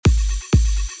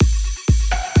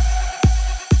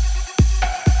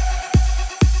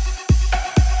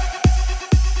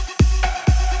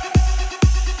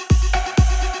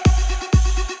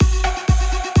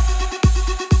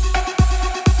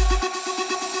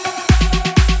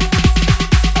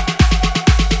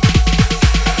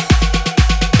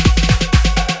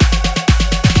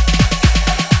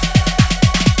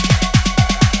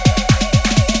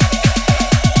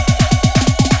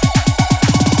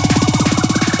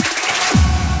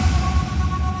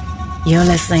You're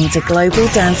listening to Global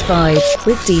Dance Vibes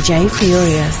with DJ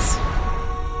Furious.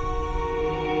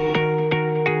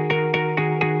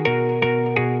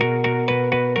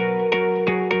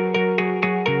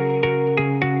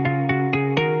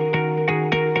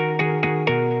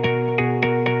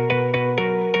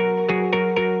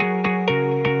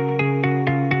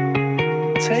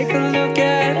 Take a look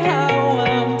at how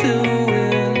I'm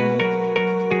doing.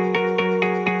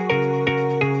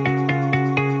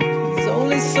 There's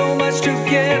only so much to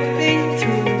get me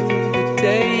through the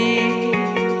day.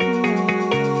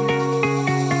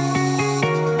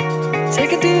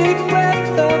 Take a deep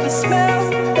breath of the smell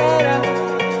that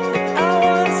I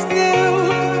once knew.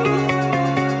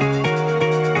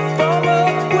 From a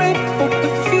whiff of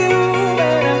perfume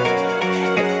and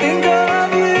I think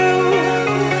of you.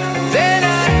 Then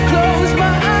I close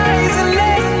my eyes and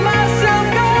let myself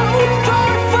go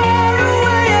far, far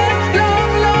away and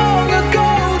long, long ago.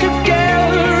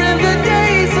 Together in the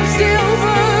days of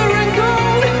silver and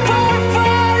gold. Far,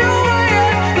 far away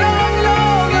and long,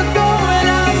 long ago. And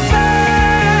I'm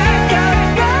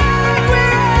back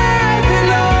where I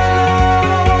belong.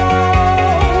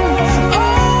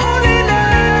 Only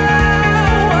now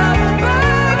I'm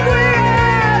back where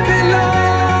I belong.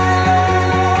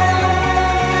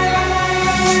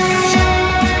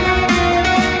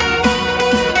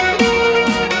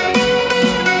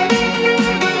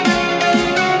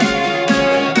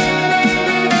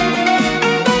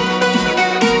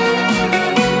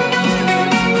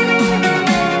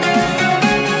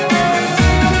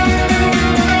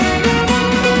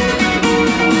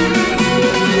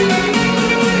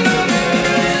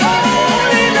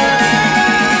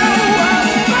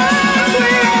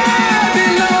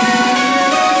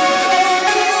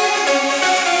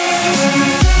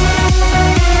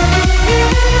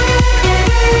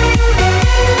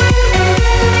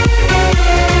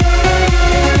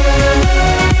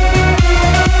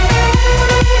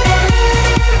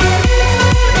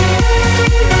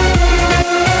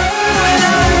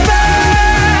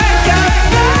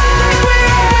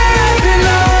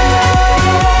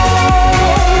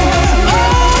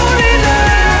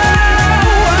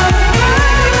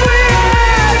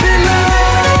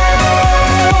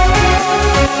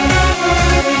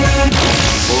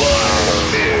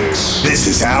 This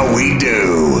is how we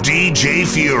do. DJ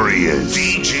Furious.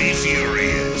 DJ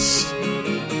Furious.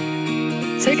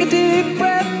 Take a deep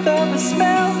breath of the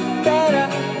smell that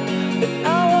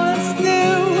I once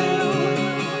knew.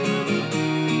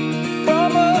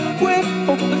 From a whiff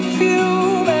of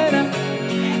perfume and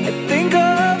I think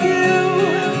of you.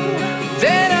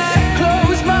 Then I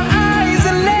close my eyes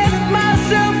and let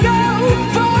myself go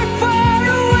far, far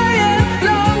away and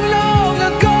long, long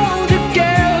ago.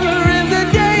 Together in the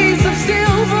days of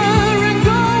silver and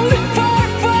gold. Far,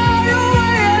 far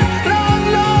away and long,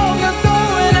 long ago.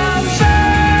 And I'm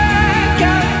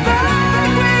back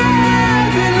where I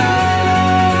belong.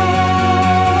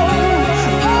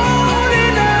 Only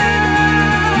now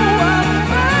I'm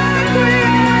back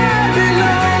where I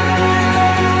belong.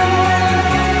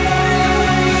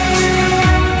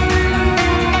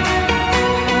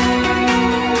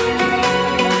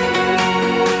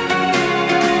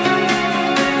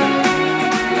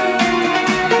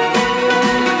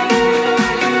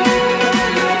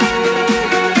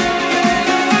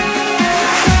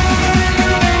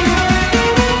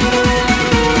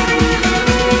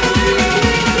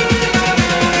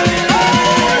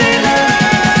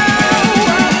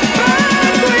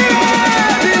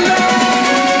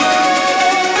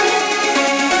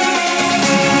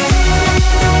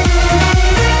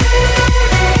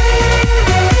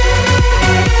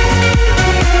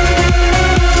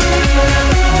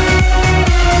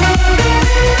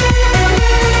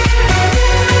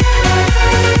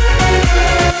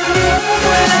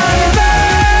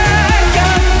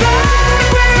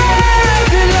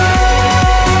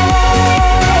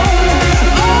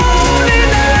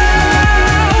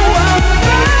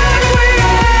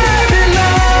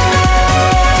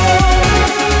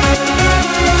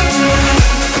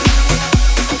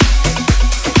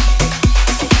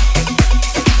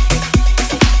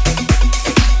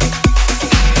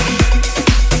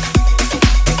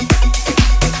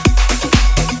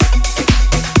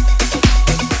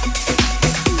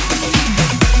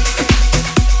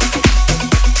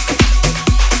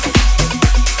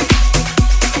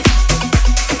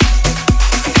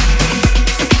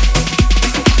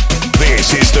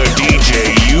 This is the DJ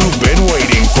you've been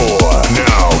waiting for.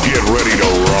 Now get ready to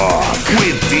rock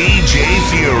with DJ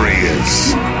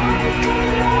Furious.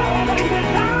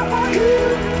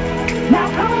 Now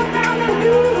come on down and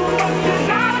do what you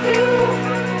gotta do.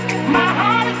 My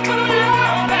heart is full of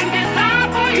love and desire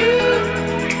for you.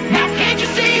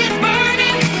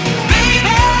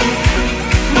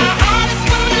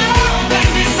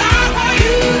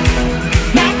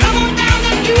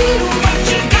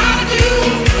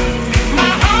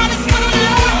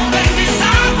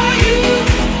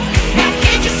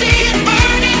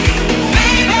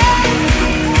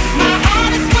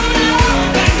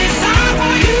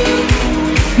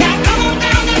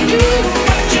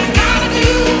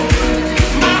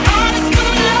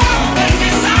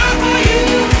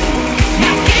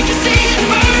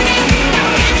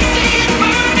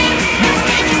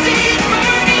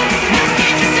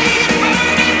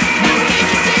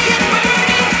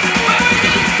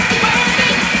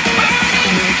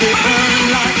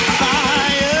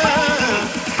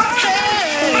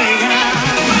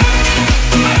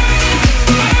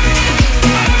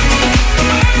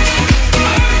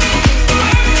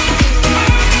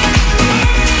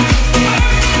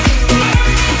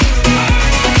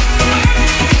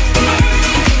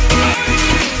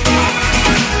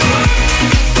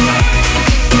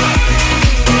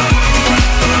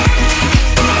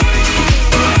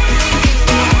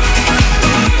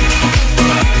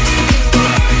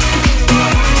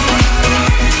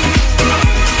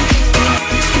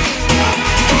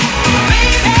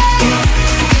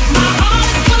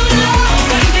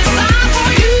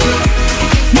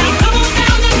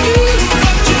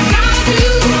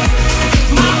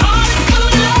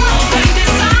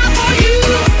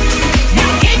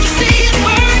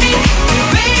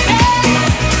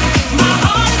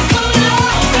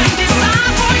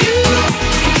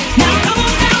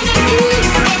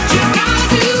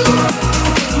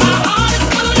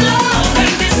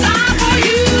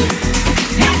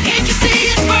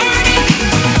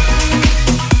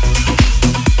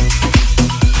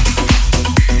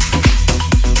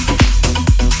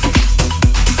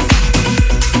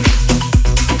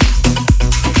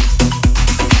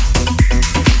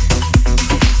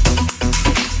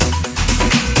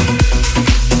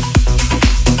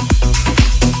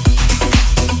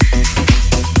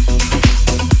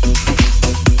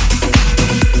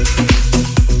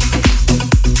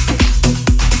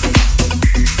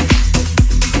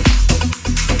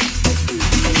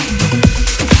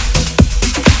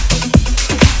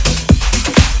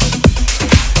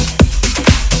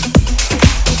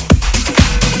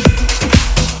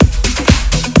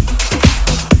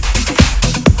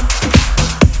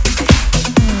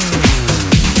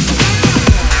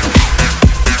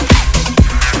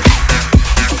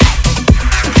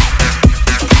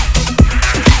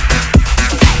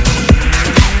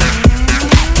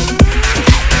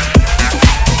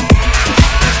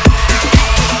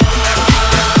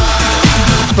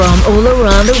 From all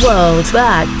around the world,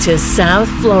 back to South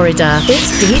Florida, it's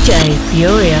DJ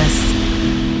Furious.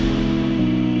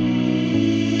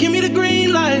 Give me the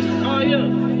green light. Oh,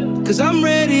 yeah. Cause I'm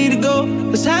ready to go.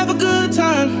 Let's have a good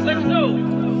time. Let's go.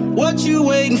 What you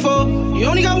waiting for? You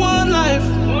only got one life.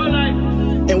 One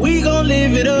life. And we gon'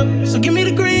 live it up. So give me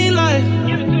the green light.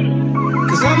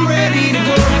 Cause I'm ready to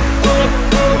go.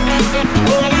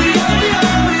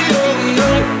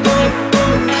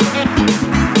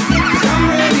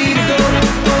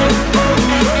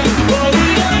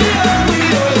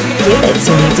 Give it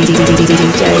to me,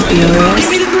 DJ Furious. Give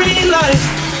me the green light.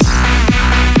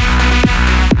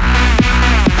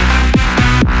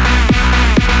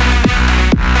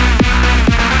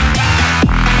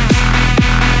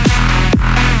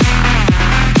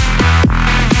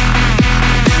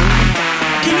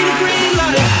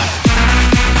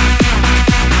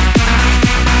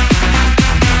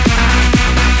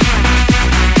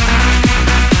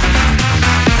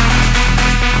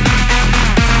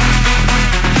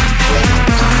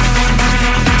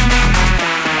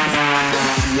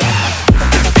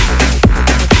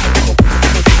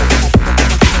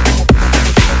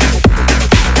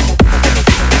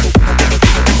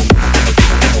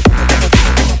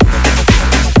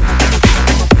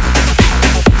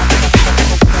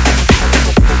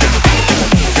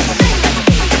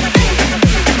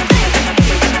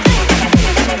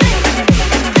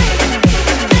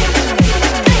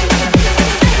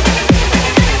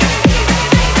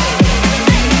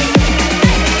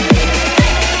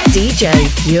 DJ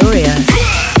Furious.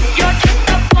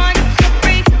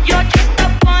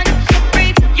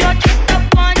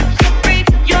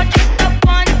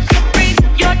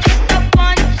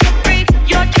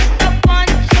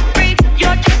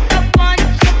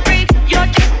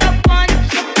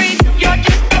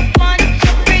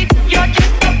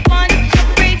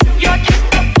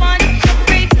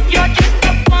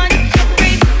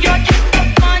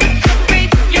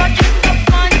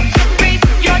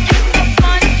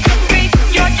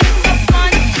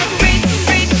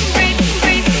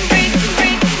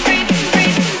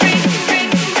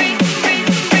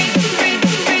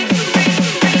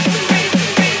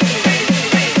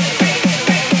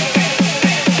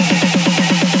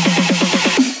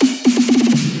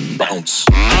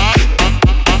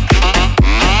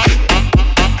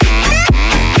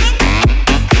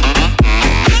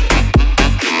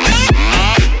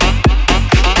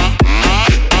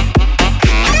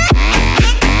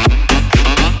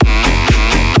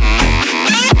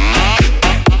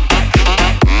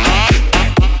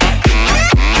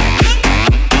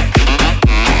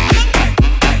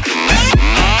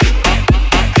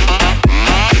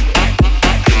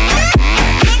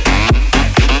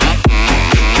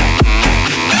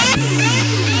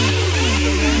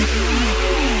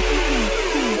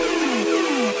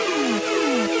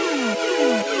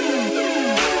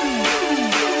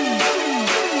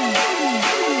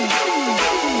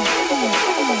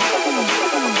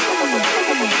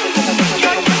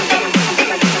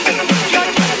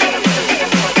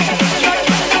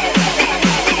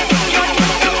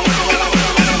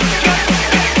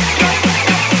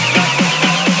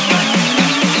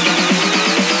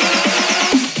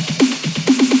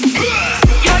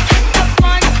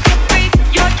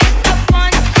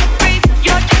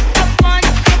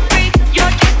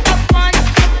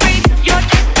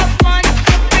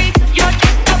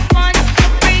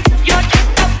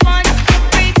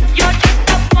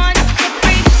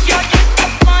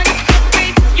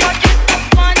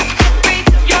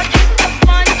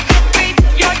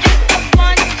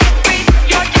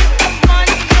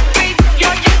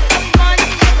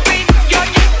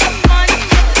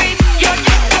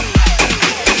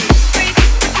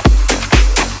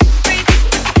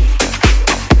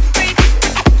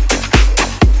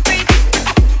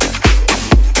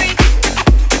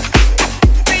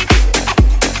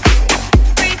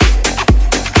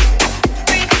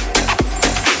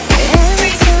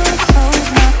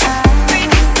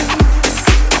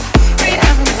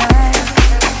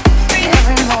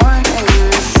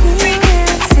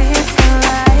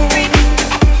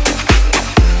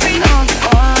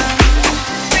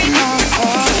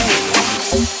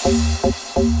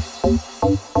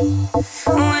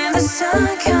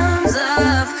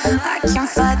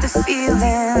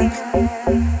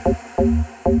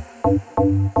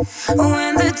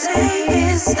 When the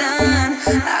day is done,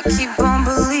 I keep on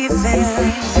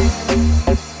believing.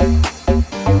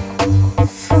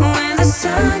 When the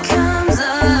sun comes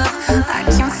up, I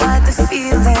can fight the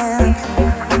feeling.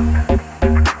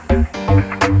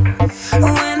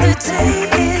 When the day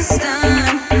is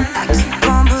done, I keep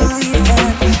on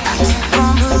believing. I keep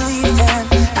on believing.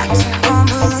 I keep on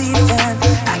believing.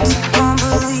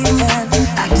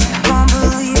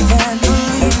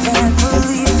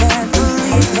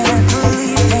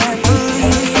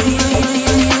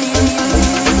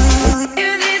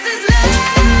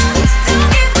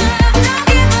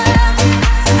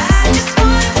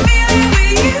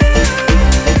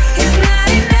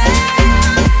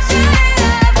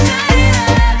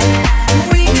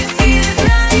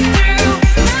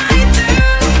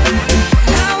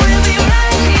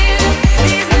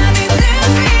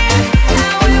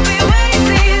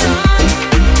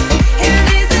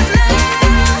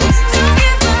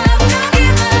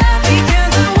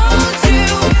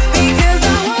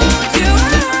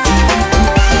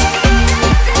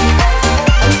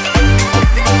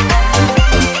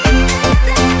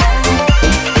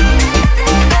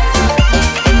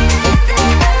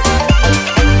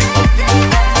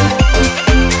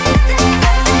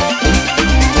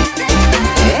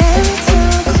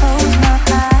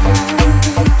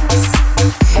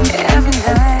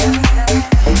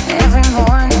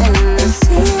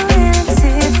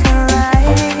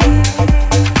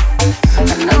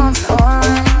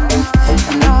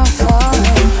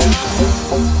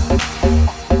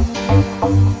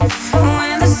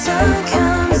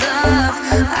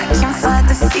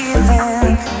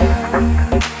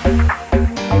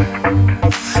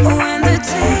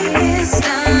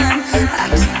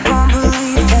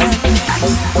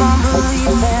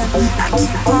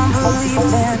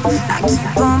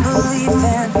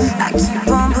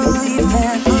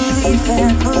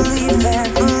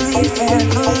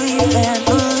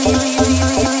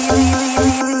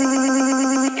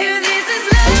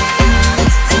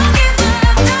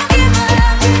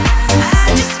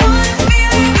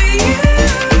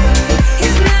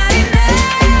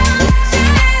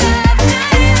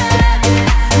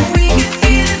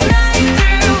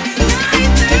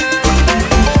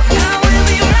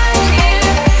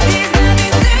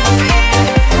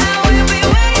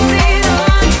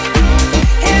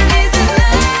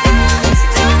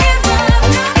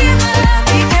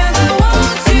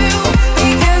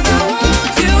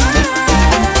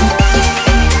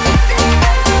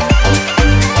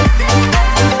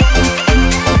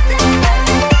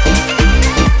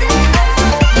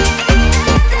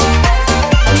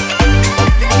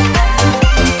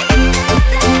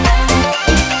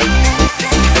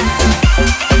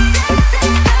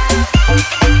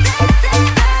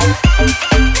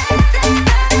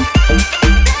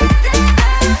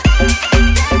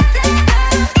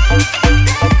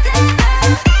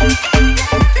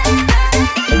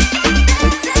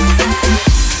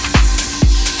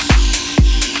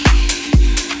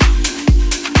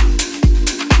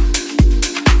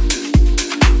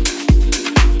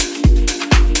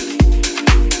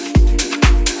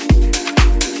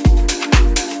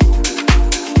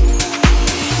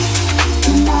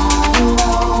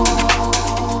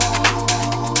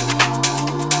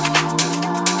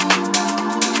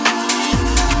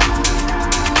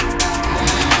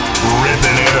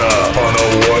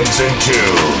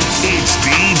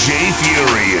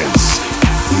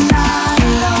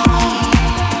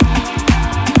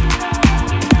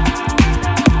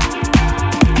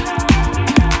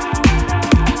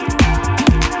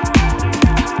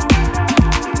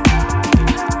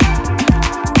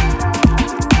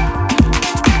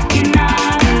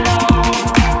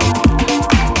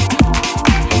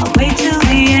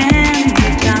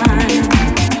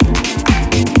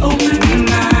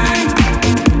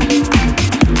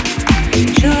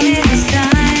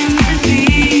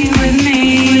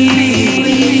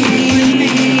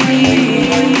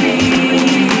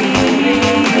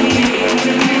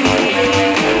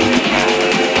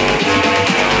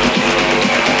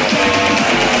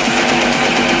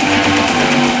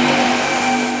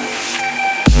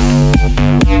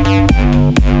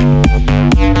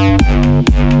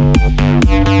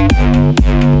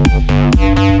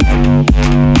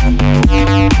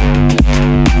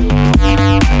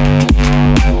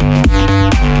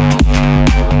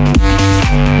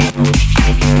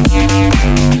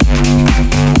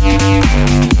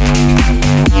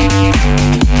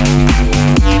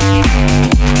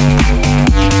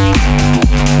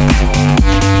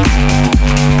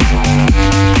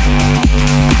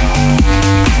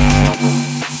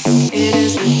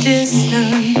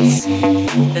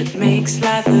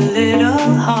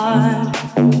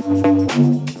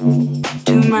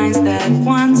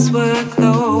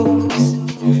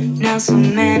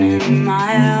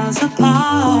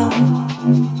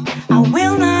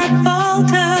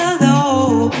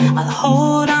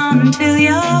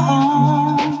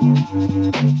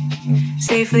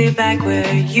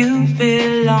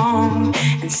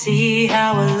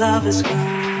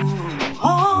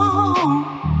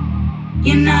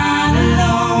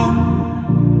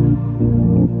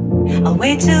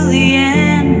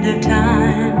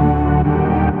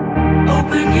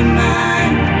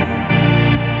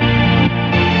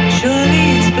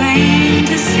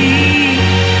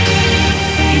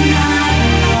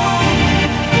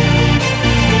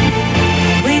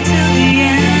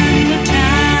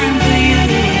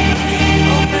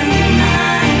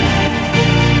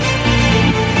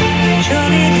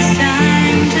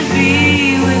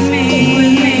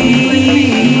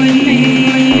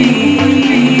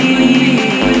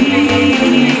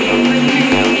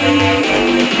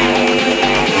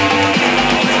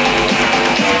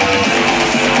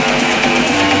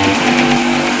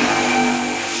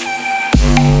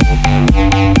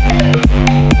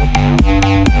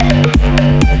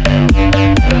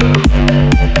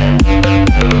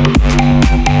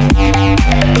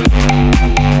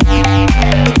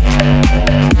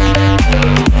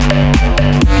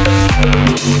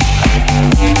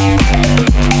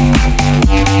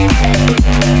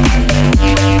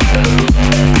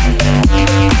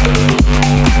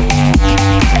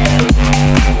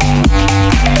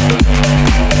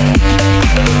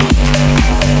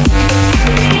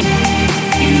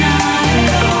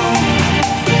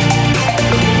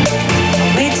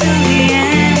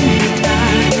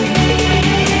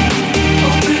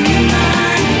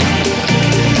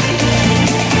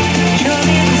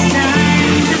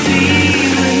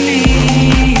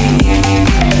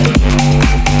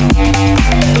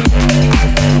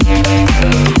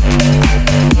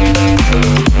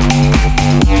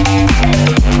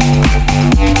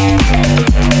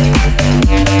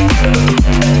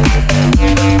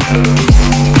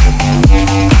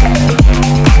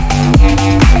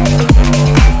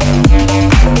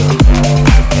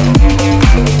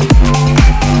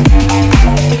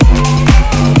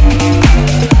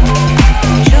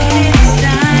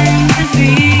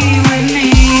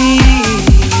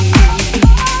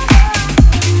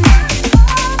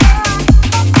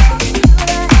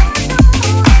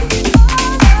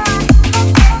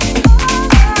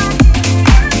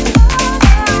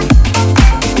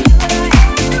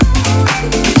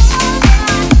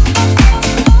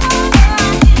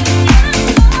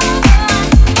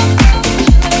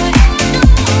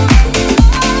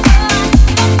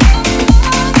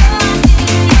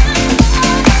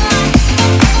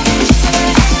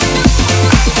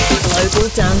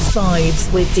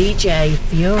 with DJ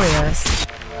Furious.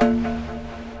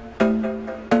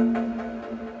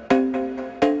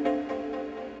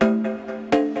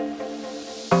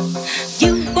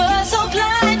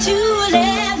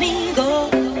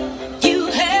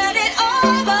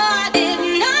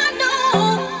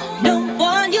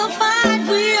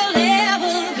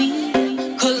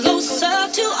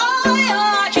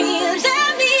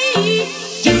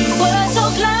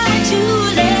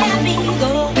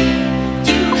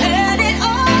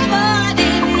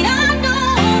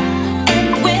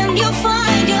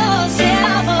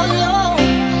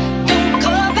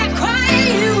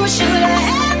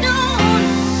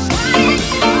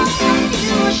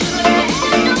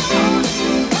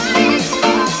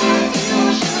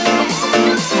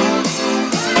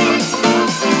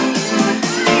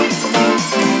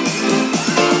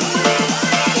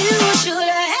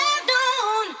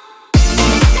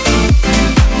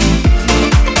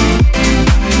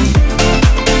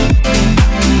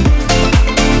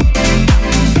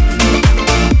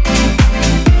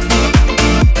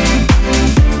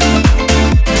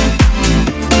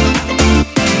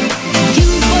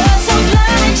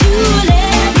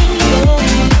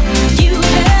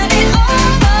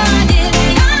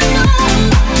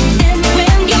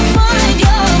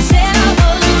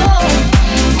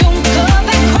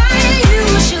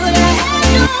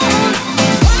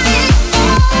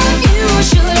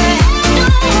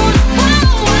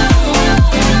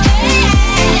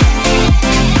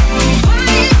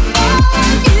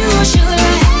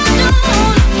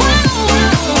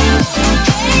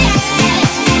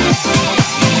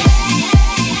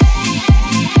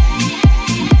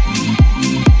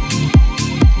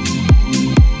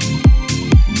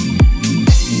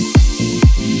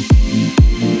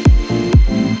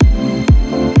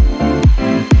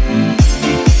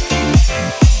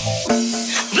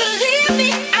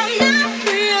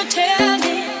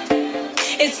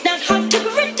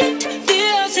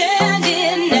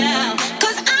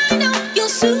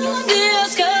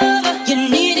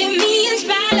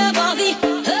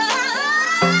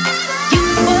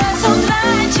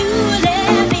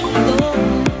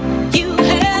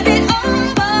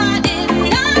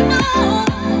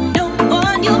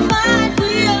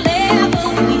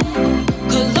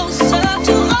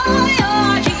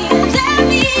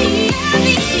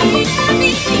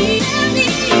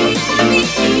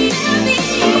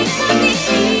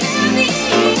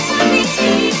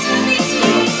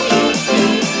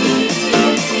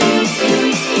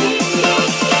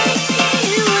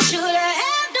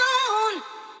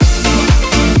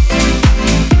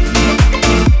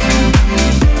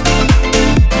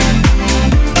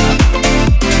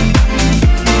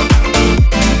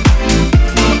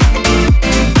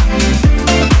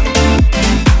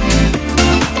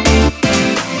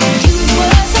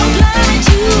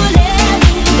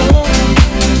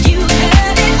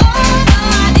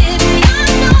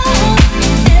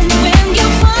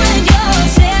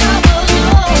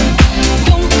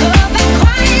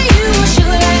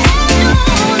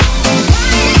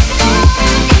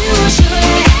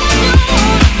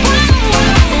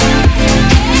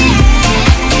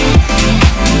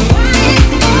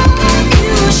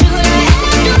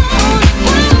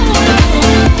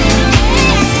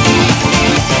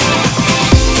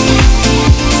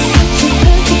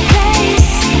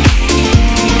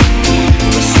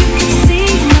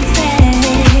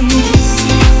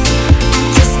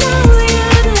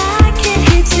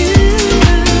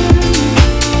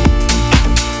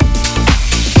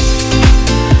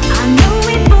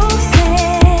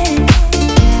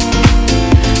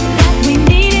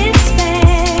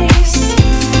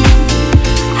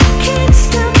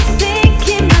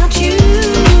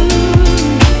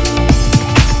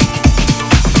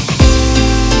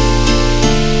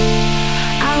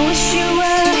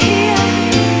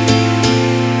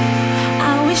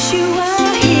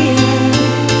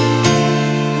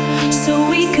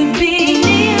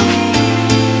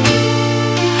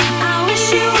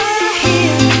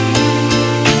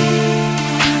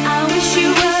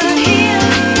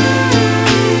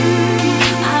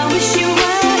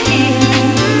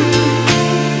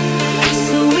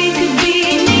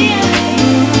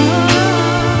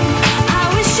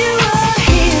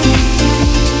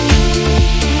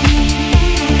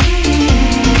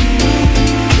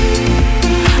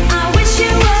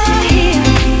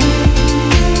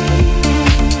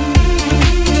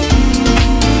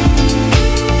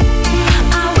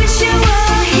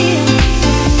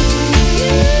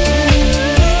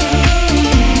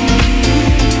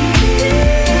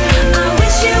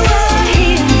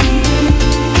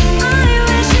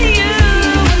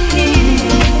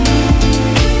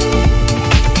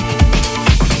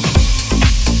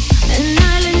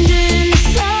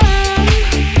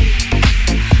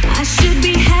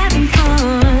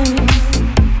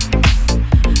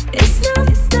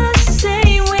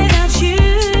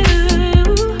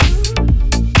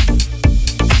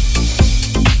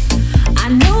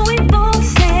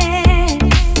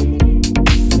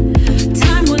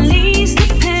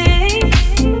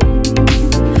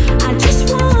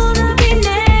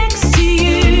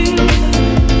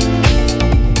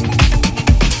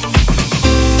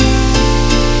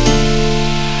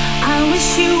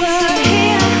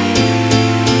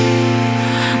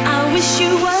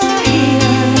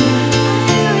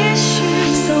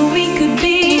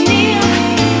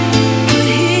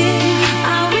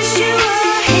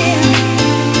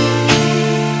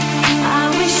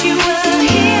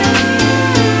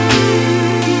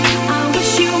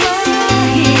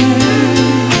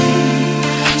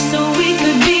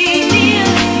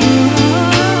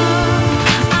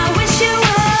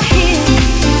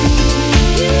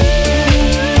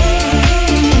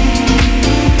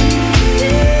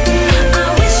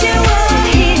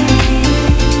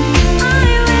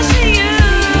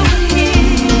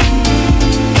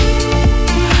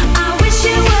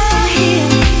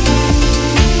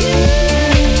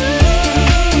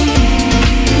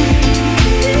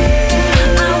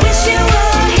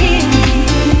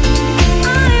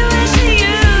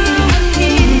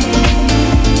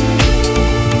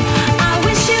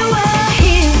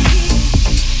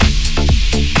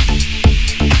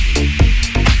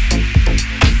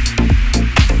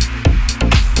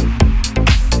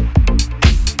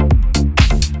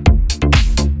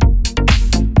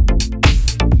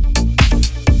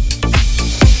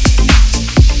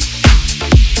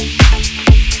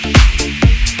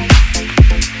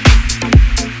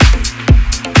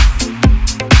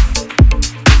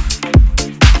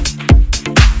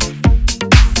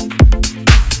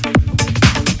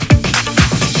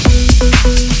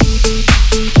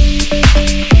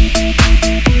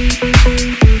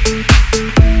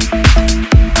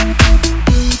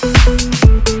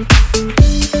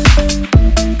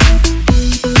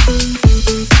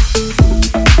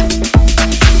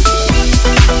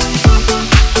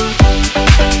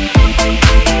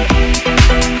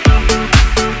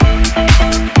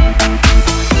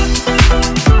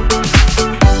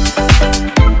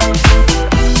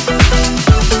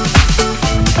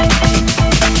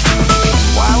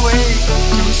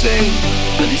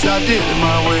 least I did it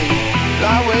my way.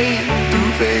 I wait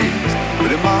through phase,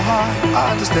 but in my heart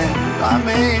I understand. I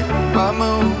made my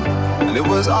move, and it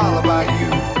was all about you.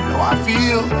 Now I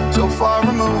feel so far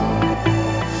removed.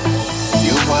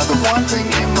 You are the one thing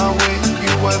in my way.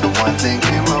 You are the one thing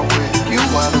in my way. You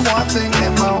are the one thing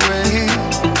in my way.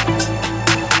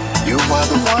 You are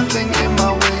the one thing in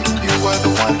my way. You are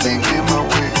the one thing in my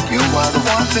way. You are the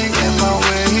one thing in my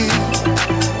way.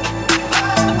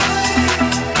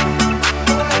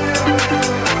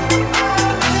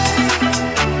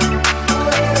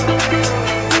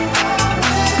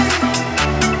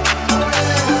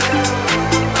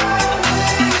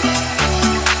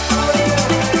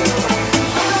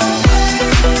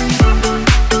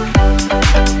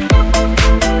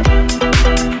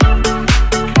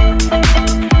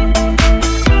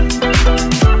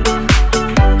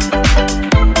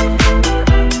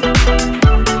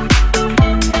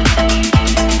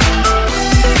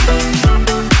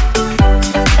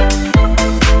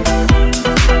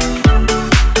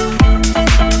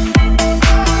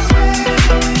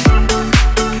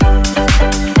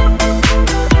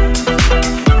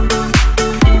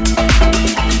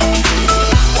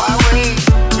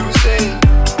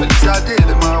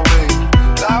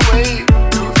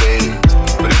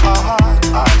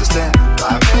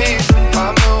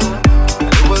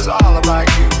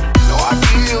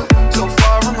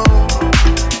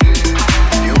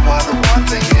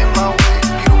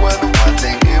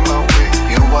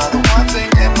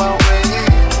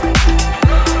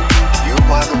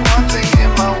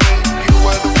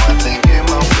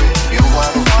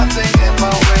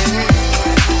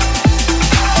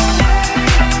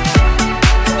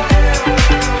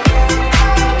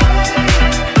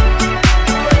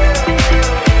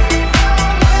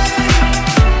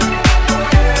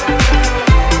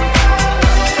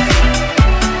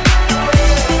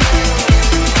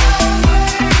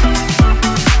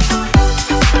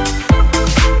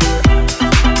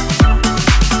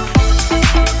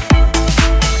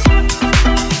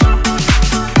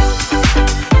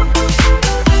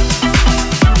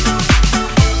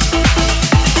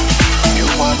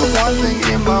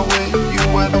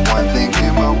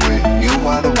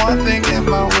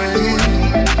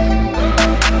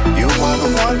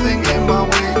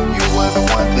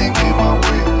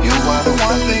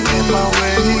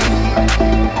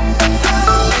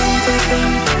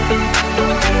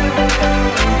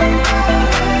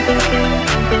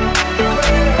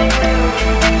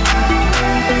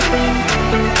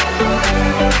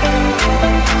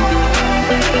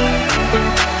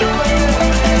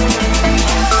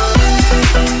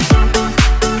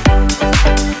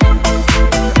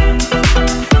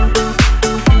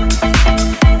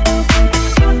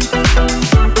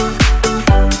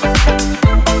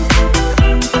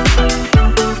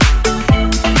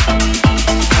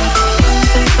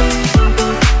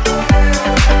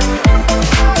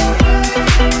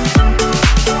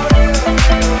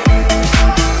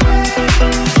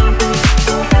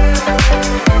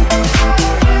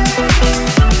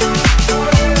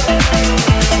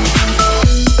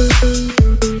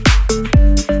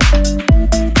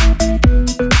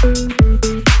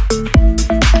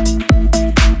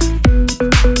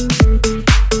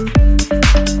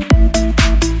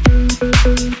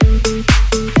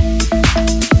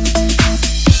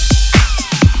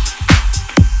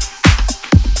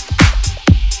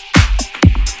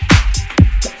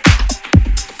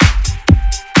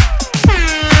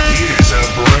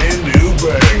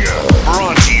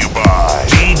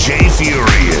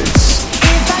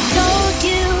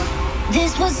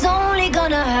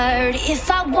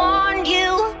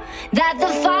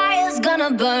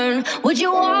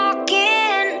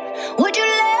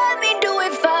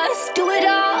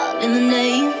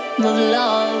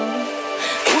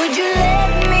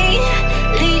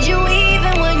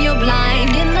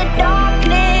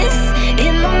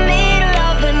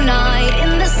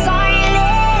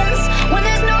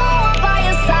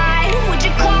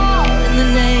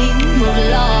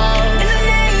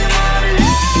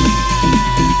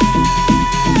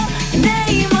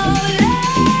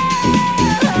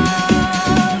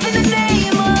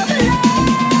 Name of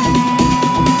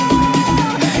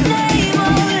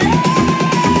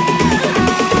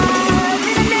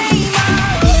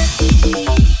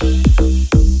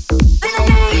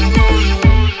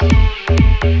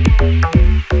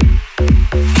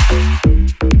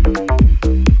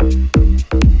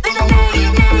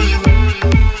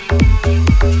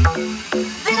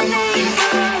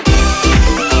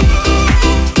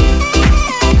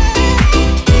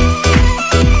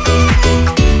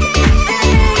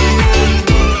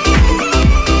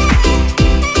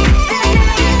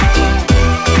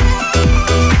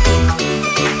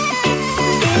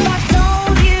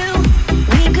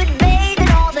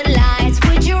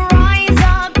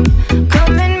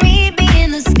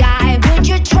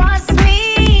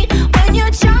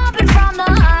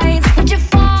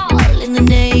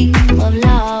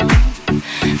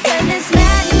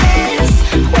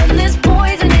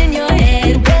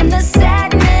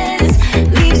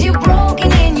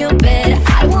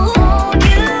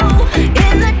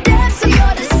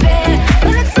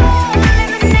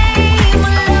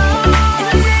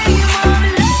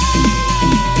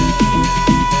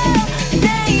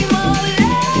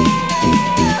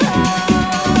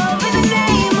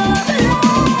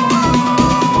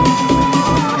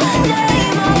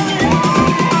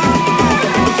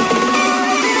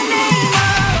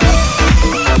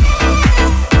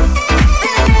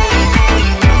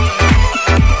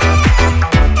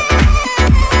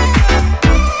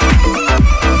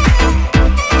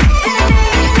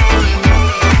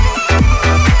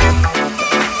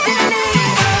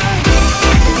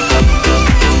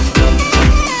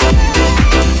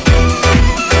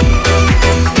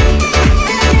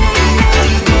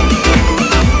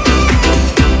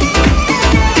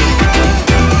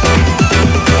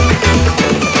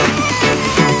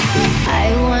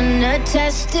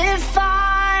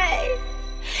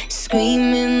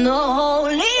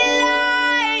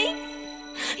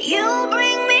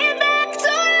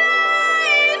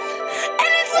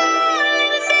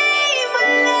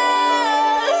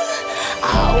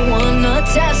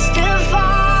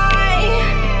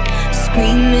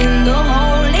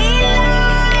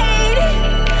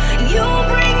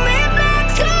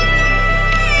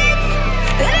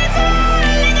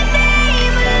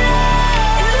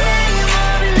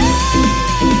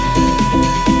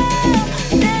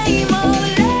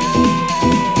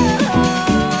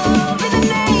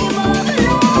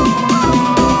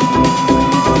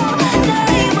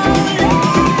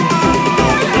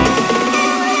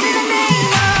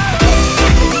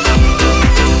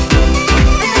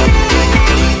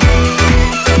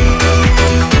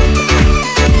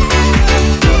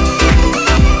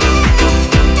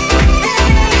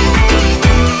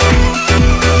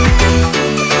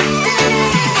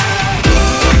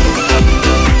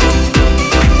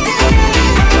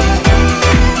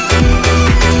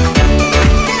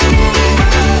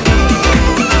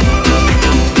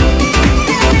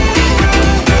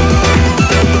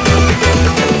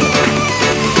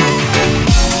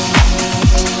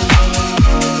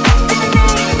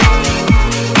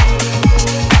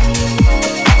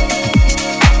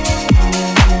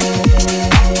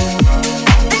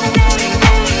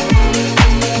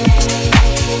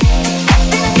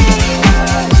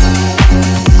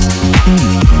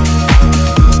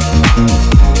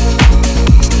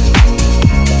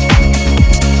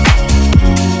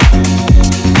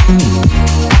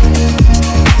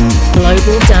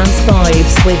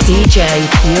Vibes with DJ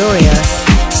Furious.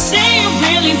 Say you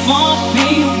really want me,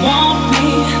 want me.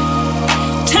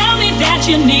 Tell me that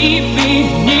you need me,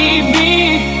 need me.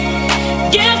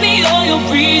 Give me all your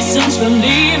reasons for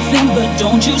leaving, but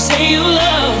don't you say you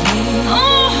love me.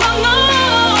 Oh no.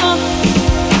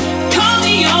 Call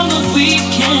me on the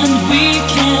weekend,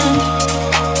 weekend.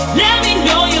 Let me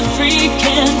know you're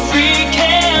freaking,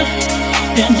 freaking.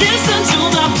 Then listen to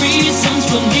my reasons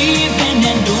for leaving,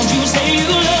 and don't you say you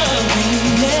love me.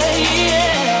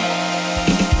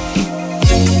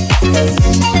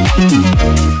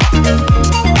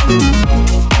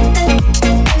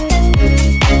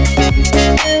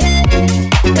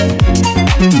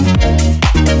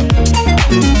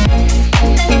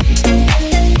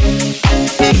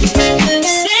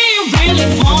 Say you really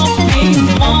want me,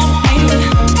 want me.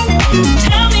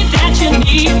 Tell me that you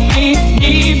need me,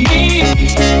 need me.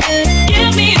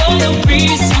 Give me all the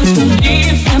reasons for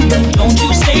leaving, but don't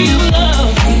you say you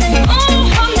love me. Oh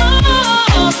no.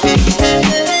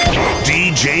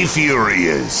 DJ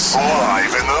Furious,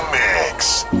 live in the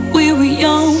mix. We were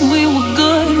young, we were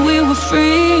good, we were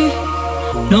free.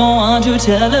 No one to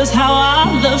tell us how our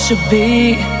love should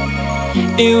be.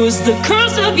 It was the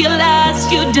curse of your last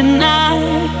you denied,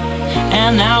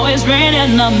 and now it's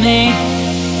raining on me.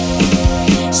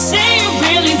 Say you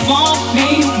really want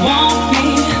me, want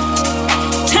me.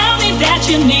 Tell me that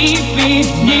you need me,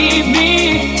 need me.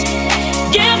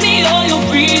 Give me all your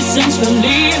reasons for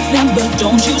leaving, but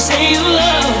don't you say you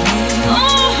love me.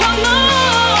 Oh no.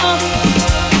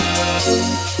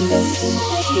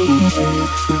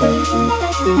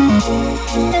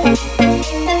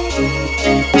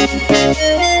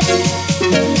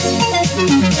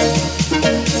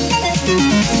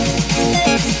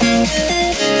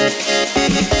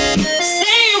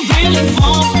 Say you really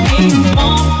want me,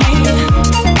 want me.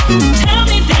 Tell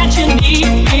me that you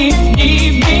need me,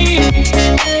 need me.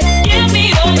 Give me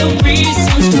all the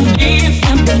reasons for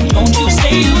leaving, but don't you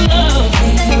say you love me.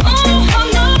 Oh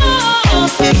no.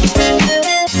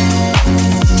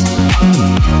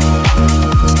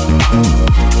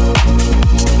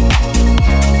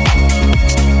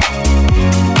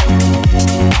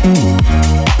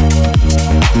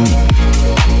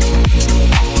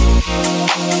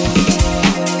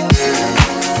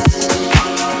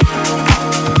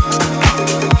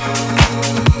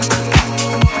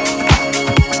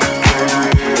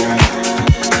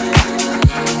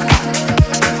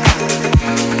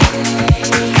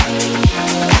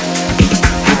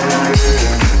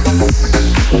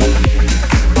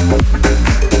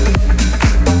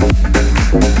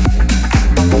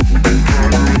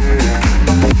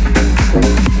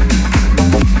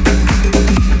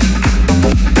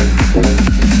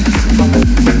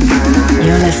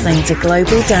 Listening to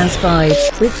Global Dance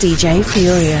Vibes with DJ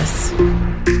Furious.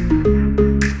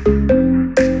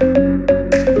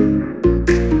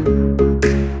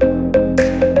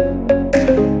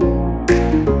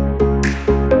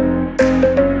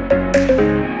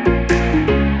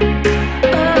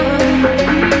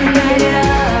 Higher,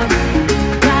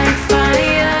 higher.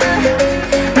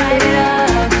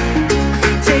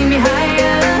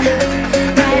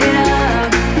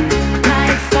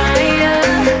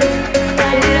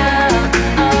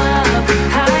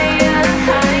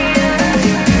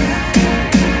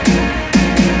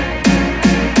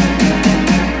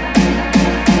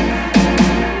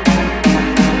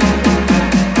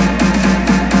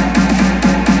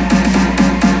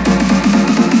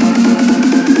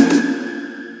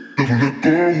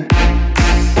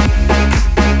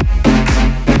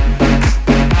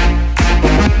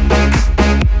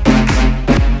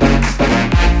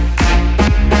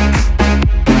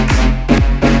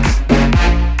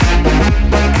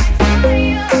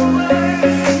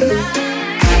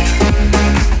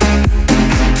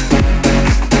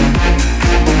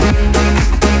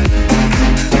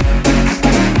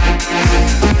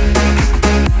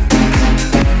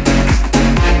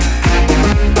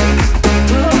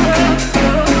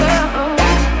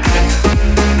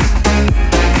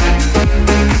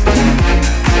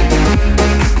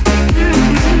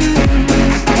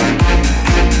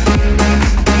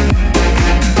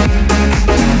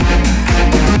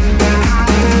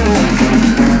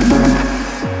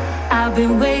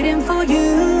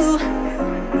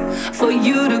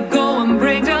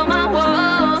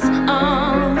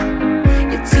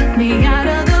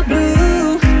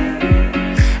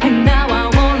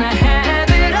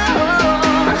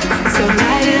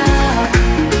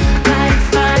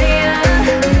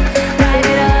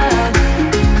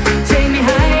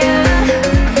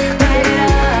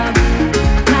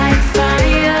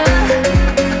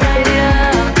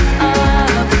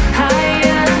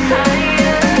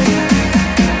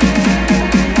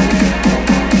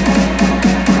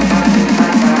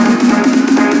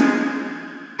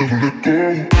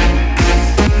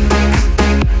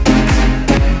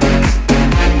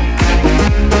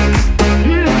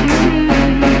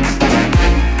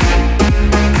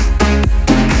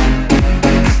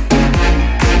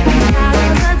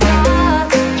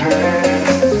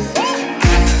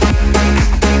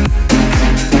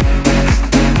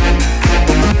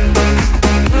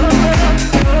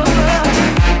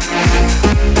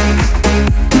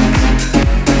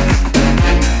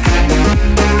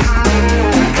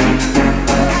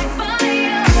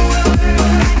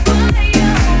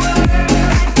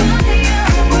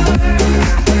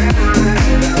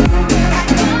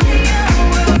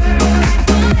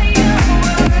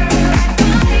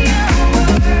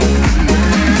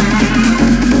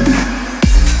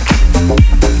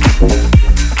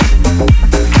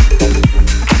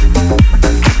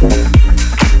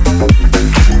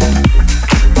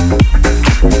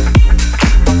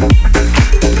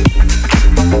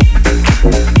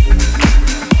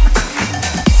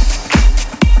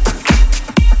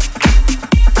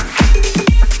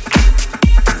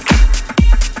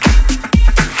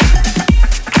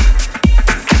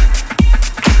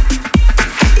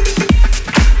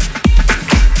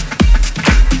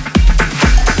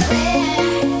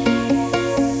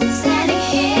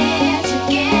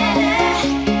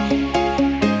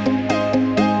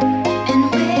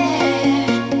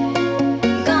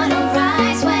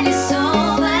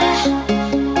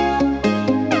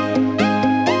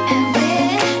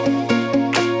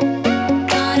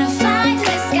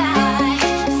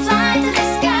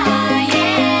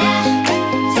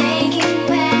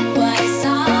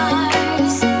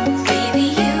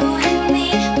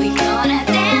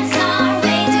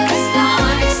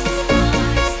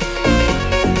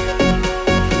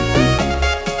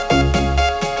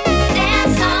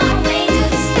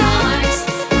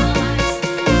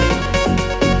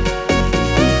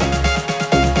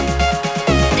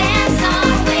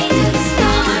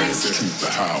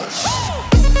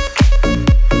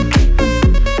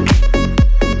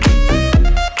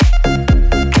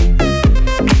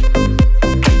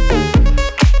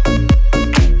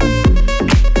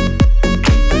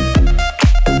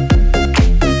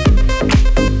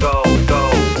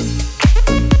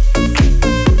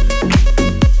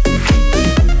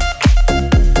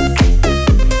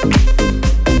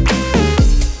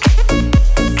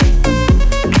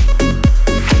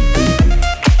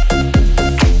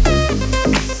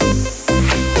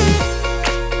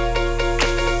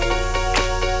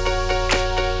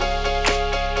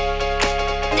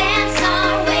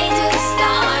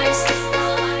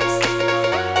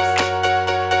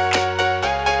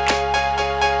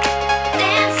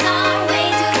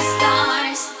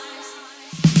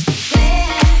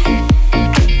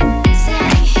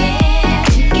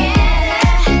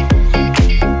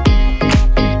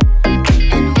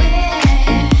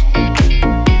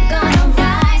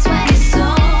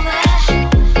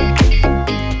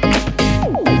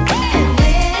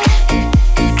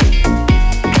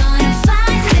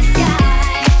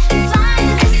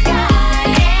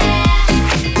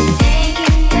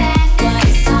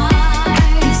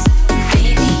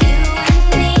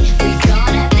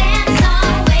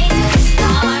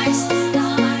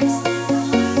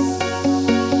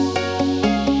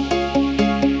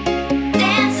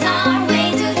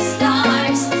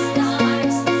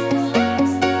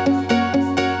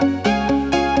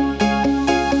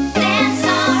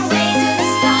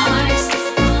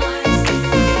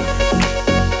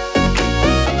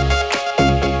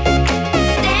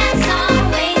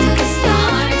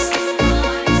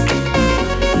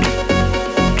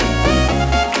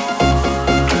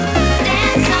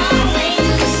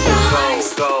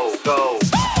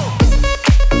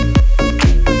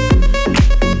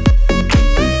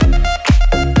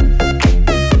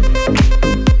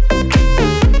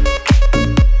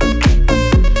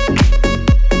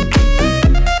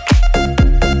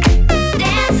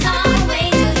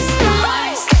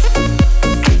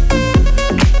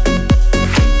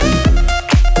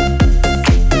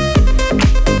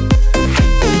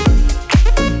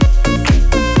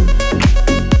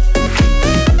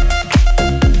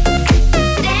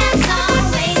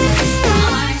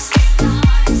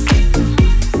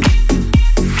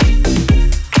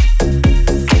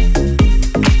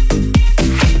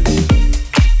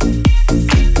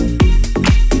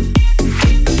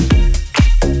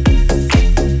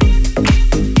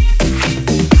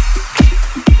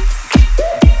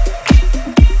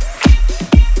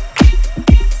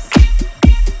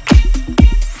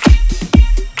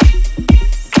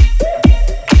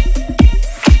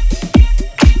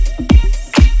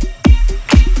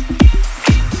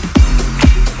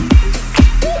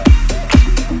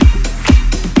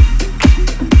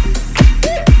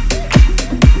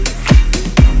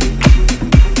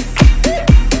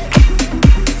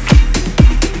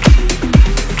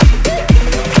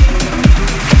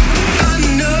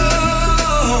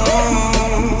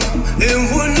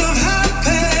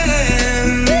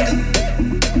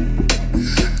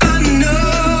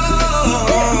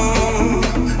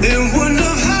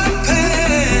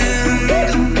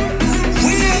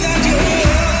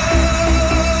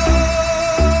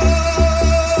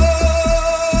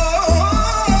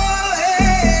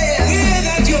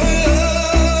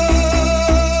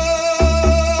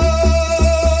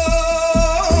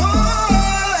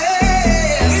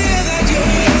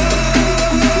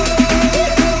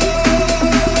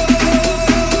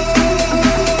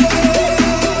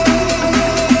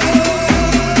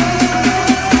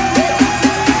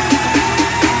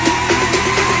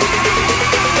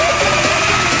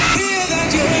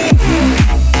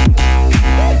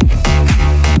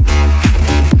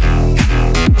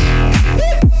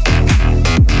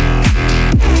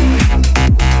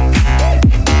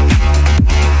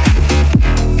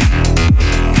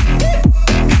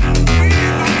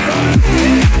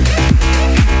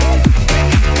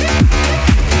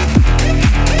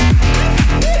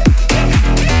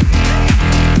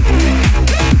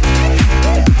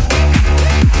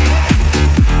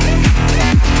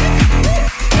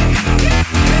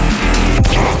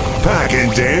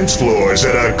 hours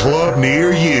at a club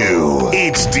near you.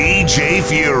 It's DJ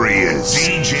Furious.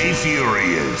 DJ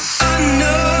Furious. I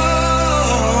know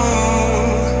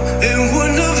it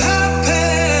wouldn't have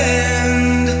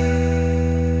happened.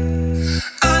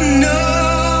 I know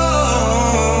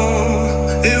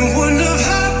it wouldn't have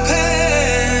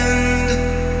happened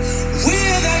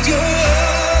without your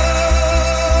love.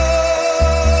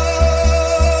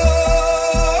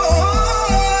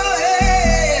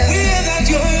 Without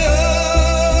your love.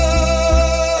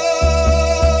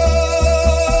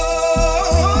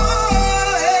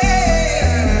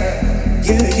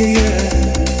 Yeah, yeah, yeah.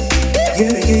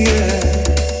 Yeah, yeah, yeah.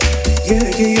 Yeah,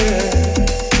 yeah, yeah.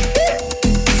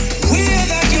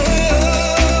 Without your without your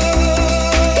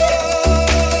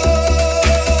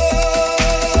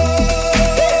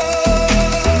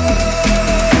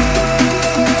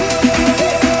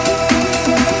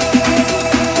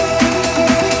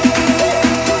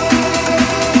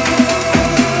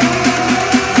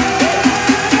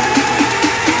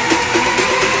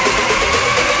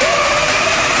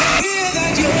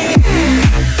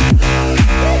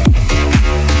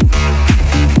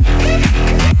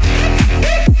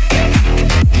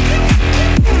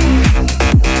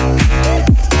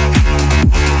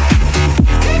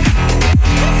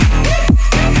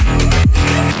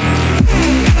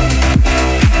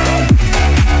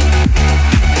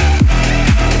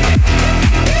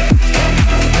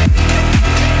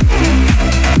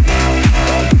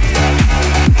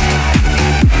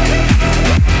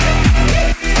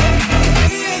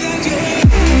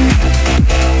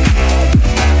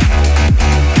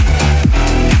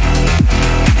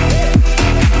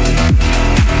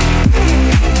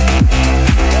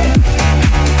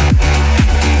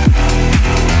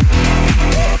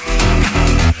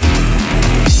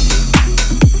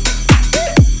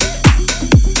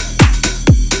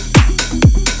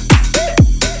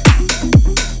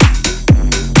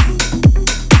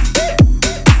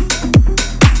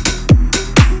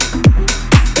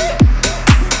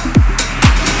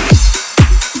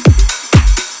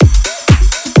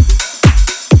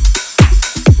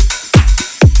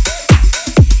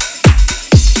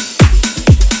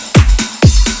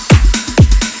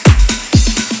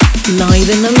Live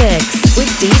in the mix with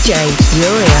DJ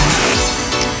Furious.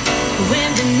 When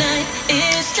the night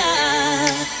is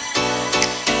dark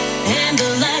and the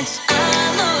lights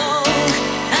are low,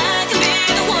 I can be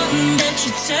the one that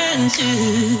you turn to.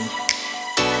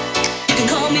 You can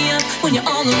call me up when you're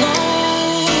all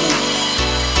alone.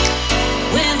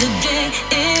 When the day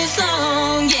is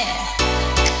long, yeah,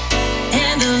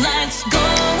 and the lights go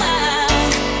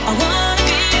out, I wanna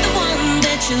be the one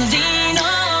that you lean on.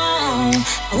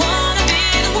 I wanna be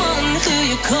the one who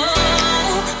you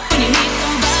call when you need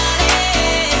somebody.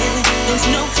 Don't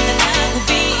you know that I will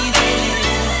be there?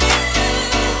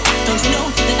 Don't you know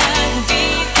that I will be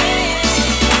there?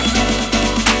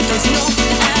 Don't you know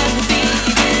that I will be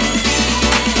there?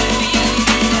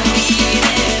 Be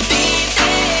there, be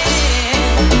there.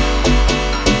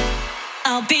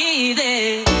 I'll be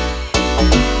there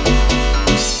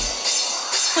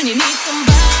when you need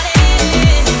somebody.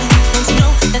 Don't you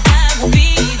know that I will be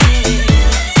there?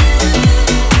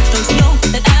 Don't you know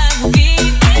that I will be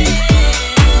there?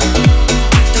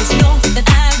 Don't you know that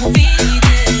I will be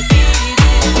there? Be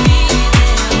there, be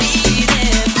there, be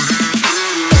there.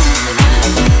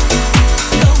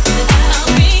 Know that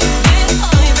I'll be there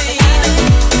for you, baby.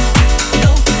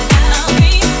 Know that I'll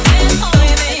be there for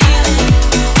you, baby.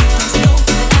 Don't you know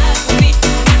that I will be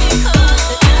when you call?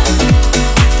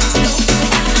 Don't you know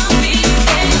that I'll be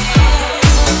there?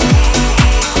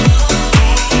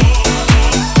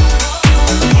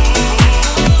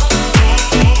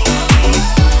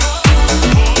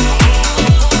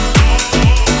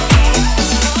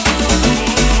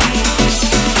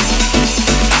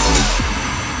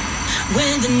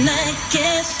 When the night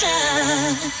gets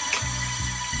dark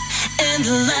and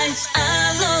the lights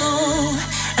are low,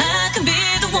 I can be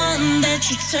the one that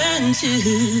you turn to.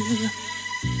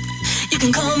 You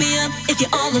can call me up if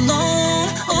you're all alone,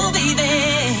 oh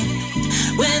baby.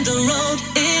 When the road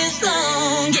is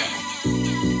long, yeah,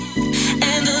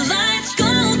 and the lights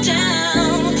go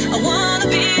down, I wanna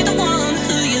be the one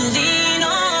who you lean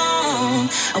on.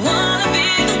 I wanna be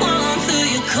the one who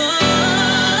you call.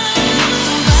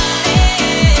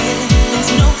 Don't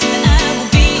you know that I will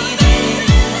be there?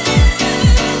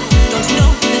 Don't you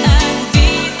know that I will be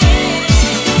there?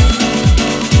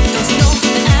 Don't you know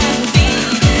that I will be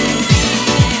there?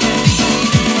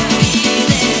 Be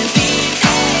there, be there, be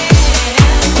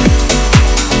there.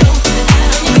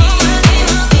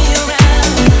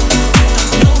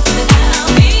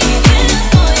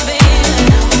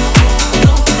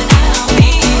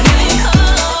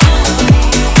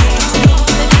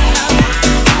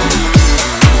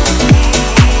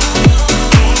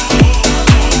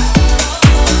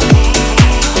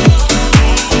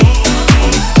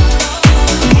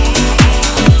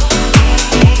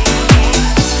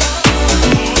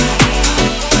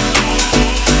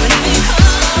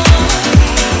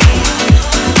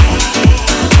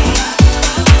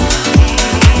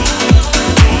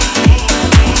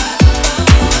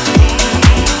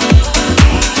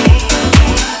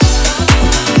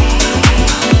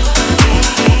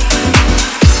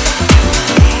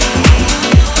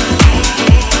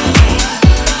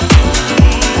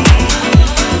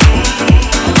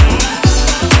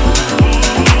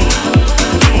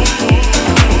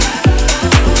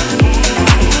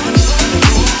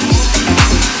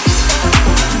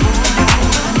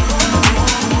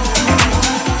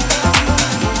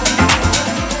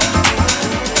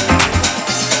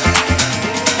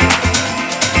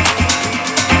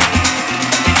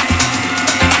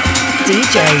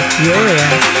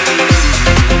 Furious.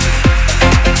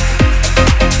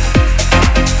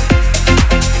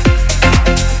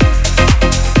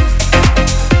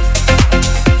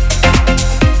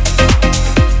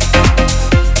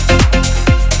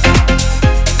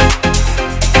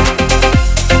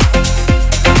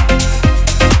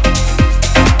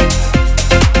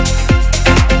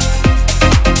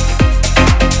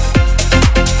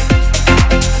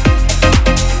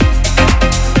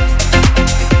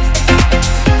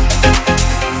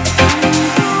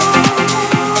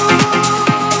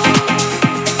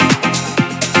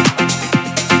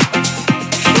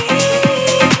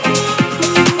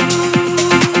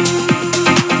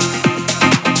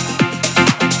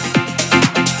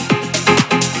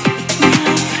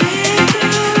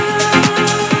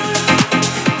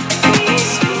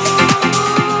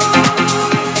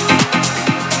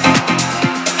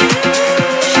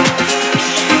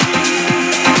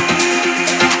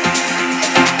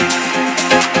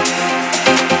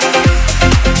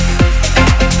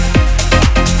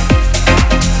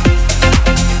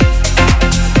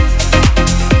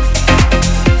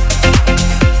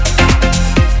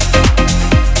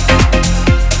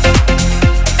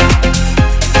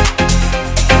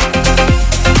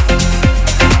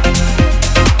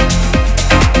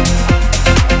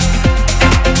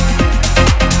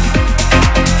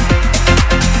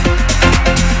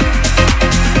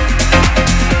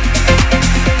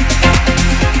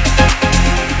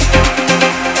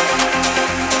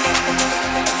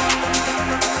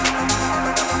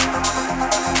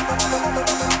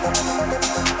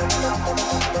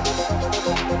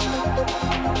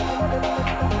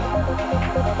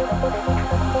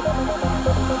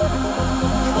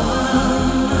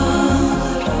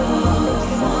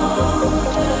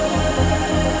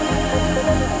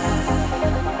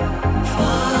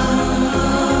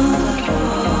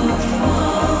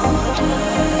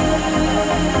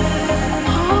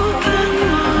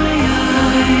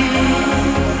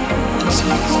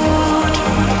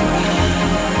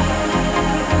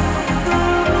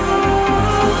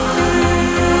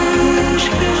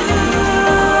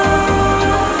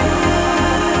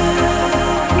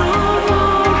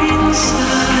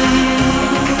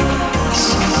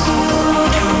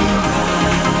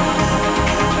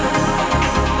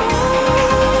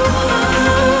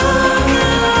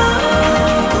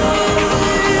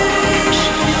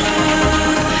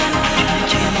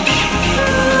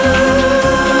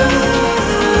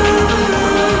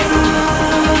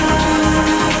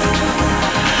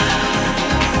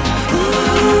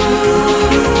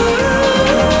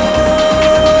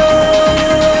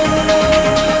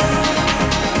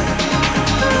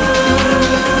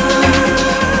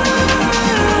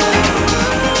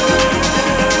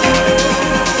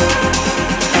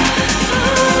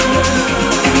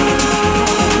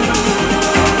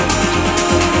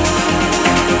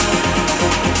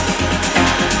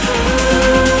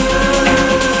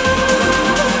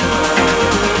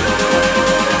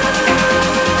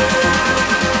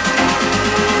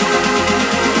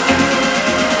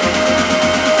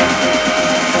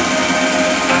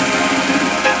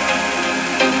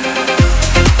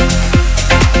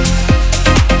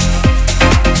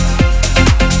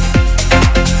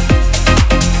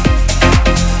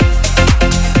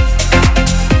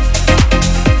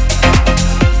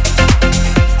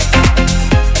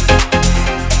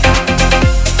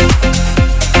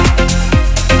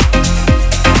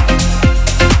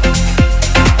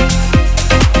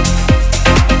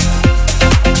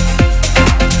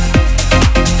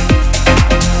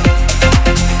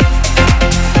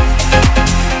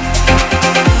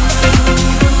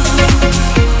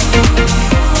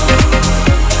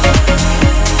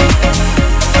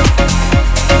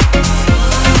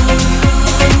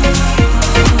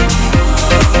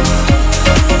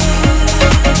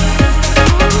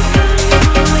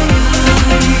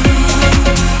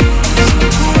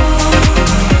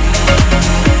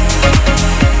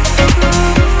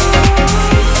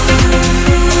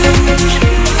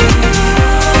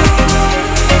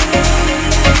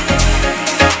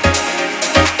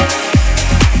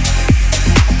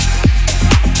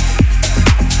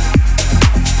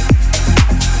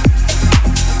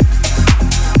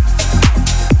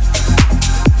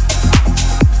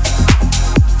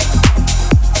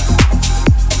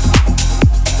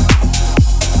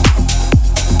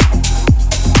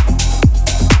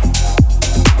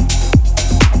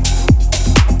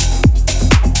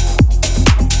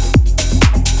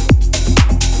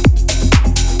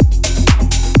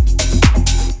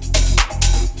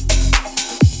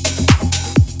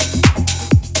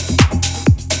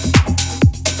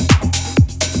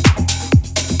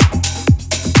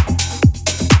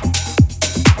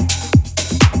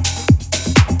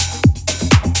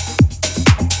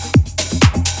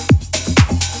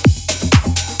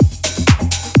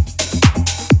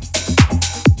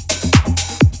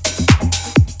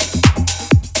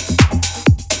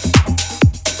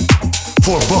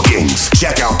 For bookings,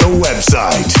 check out the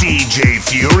website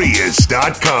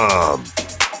djfurious.com.